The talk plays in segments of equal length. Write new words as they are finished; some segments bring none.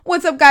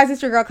What's up, guys?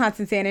 It's your girl,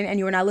 Constance Shannon, and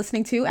you are now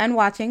listening to and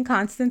watching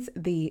Constance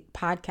the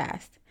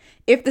Podcast.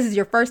 If this is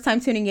your first time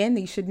tuning in,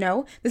 then you should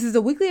know this is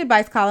a weekly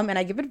advice column, and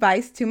I give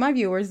advice to my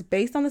viewers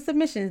based on the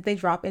submissions they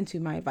drop into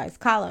my advice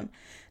column.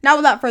 Now,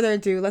 without further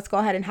ado, let's go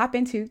ahead and hop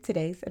into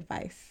today's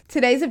advice.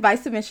 Today's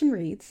advice submission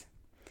reads,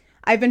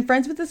 I've been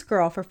friends with this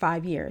girl for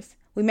 5 years.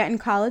 We met in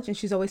college, and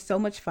she's always so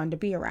much fun to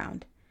be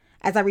around.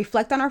 As I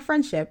reflect on our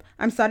friendship,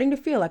 I'm starting to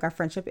feel like our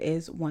friendship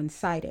is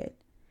one-sided.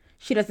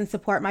 She doesn't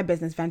support my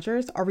business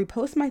ventures or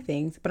repost my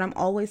things, but I'm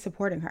always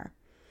supporting her.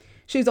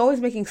 She's always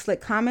making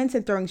slick comments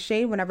and throwing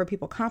shade whenever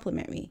people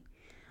compliment me.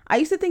 I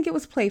used to think it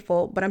was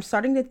playful, but I'm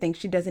starting to think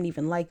she doesn't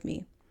even like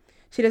me.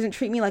 She doesn't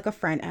treat me like a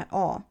friend at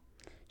all.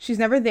 She's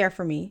never there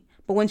for me,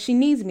 but when she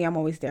needs me, I'm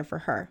always there for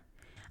her.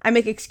 I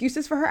make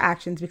excuses for her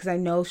actions because I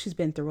know she's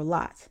been through a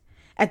lot.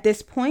 At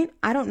this point,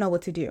 I don't know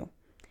what to do.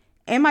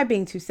 Am I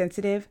being too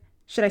sensitive?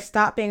 Should I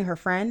stop being her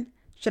friend?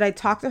 Should I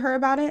talk to her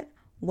about it?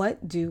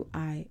 What do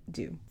I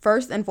do?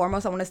 First and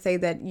foremost, I want to say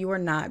that you are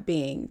not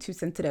being too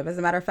sensitive. As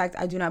a matter of fact,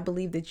 I do not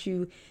believe that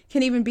you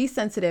can even be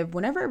sensitive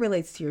whenever it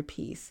relates to your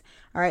peace.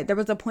 All right. There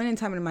was a point in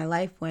time in my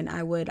life when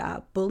I would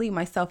bully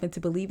myself into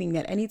believing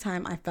that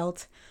anytime I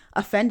felt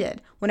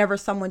offended, whenever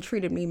someone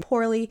treated me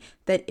poorly,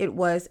 that it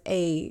was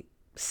a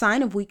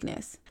sign of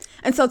weakness.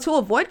 And so to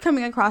avoid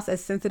coming across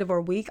as sensitive or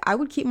weak, I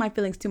would keep my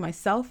feelings to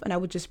myself and I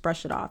would just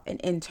brush it off.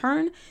 And in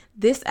turn,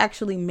 this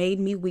actually made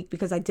me weak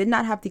because I did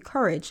not have the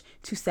courage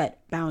to set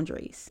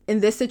boundaries.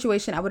 In this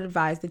situation, I would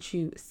advise that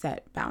you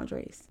set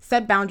boundaries.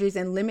 Set boundaries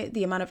and limit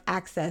the amount of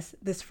access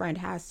this friend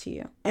has to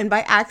you. And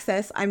by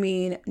access, I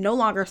mean no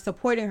longer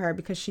supporting her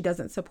because she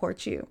doesn't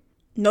support you.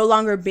 No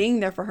longer being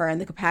there for her in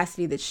the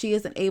capacity that she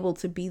isn't able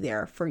to be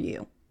there for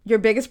you. Your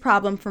biggest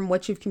problem from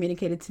what you've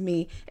communicated to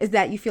me is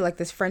that you feel like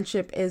this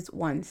friendship is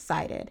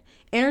one-sided.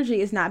 Energy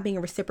is not being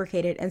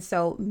reciprocated, and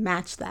so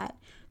match that.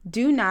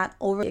 Do not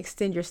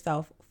overextend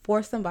yourself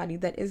for somebody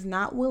that is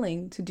not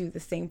willing to do the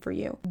same for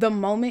you. The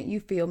moment you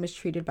feel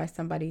mistreated by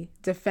somebody,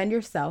 defend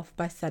yourself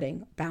by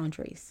setting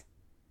boundaries.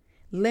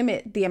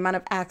 Limit the amount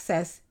of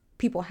access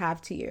people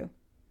have to you.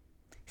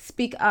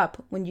 Speak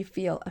up when you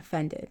feel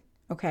offended,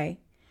 okay?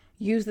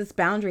 Use this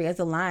boundary as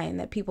a line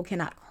that people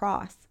cannot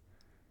cross.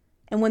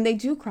 And when they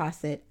do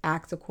cross it,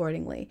 act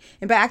accordingly.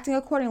 And by acting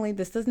accordingly,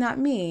 this does not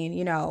mean,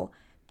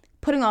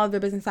 putting all of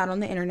their business out on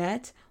the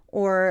internet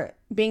or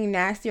being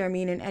nasty or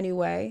mean in any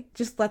way.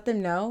 Just let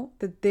them know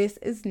that this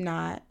is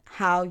not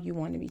how you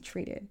want to be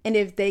treated. And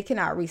if they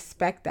cannot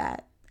respect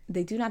that,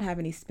 they do not have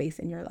any space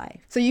in your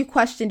life. So you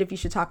questioned if you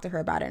should talk to her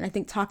about it. And I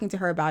think talking to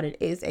her about it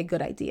is a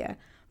good idea.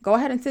 Go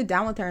ahead and sit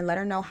down with her and let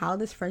her know how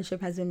this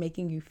friendship has been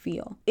making you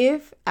feel.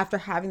 If after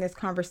having this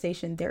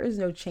conversation, there is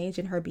no change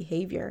in her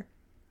behavior,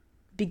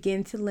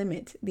 begin to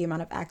limit the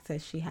amount of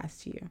access she has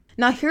to you.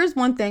 Now, here's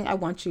one thing I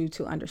want you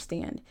to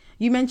understand.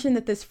 You mentioned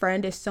that this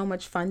friend is so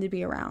much fun to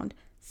be around.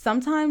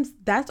 Sometimes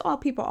that's all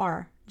people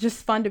are,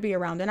 just fun to be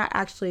around. They're not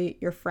actually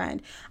your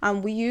friend.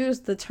 We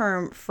use the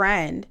term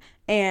friend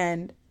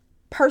and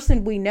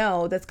person we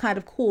know that's kind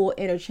of cool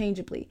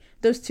interchangeably.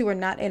 Those two are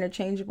not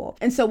interchangeable.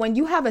 And so when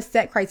you have a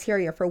set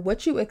criteria for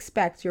what you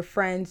expect your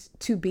friends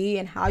to be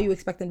and how you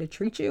expect them to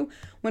treat you,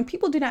 when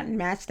people do not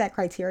match that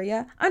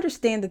criteria,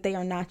 understand that they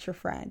are not your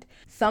friend.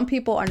 Some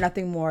people are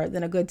nothing more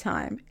than a good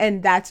time,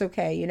 and that's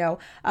okay.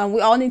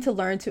 We all need to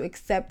learn to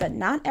accept that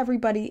not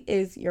everybody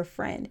is your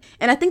friend.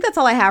 And I think that's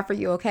all I have for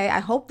you, okay? I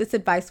hope this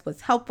advice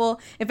was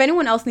helpful. If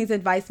anyone else needs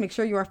advice, make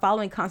sure you are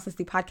following Constance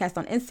the Podcast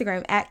on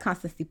Instagram at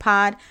Constance the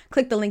Pod.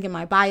 Click the link in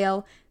my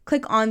bio.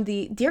 Click on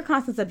the Dear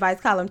Constance Advice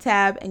column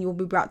tab and you will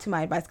be brought to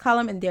my advice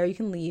column, and there you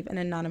can leave an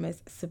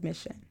anonymous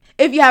submission.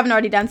 If you haven't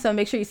already done so,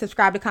 make sure you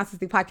subscribe to Constance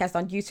the Podcast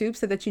on YouTube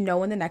so that you know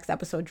when the next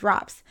episode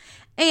drops.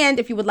 And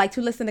if you would like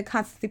to listen to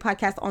Constance the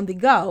Podcast on the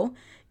go,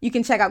 you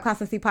can check out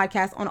Constance the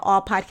Podcast on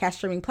all podcast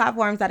streaming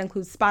platforms. That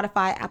includes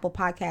Spotify, Apple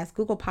Podcasts,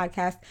 Google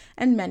Podcasts,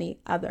 and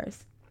many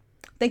others.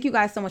 Thank you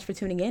guys so much for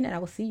tuning in, and I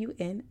will see you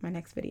in my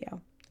next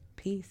video.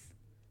 Peace.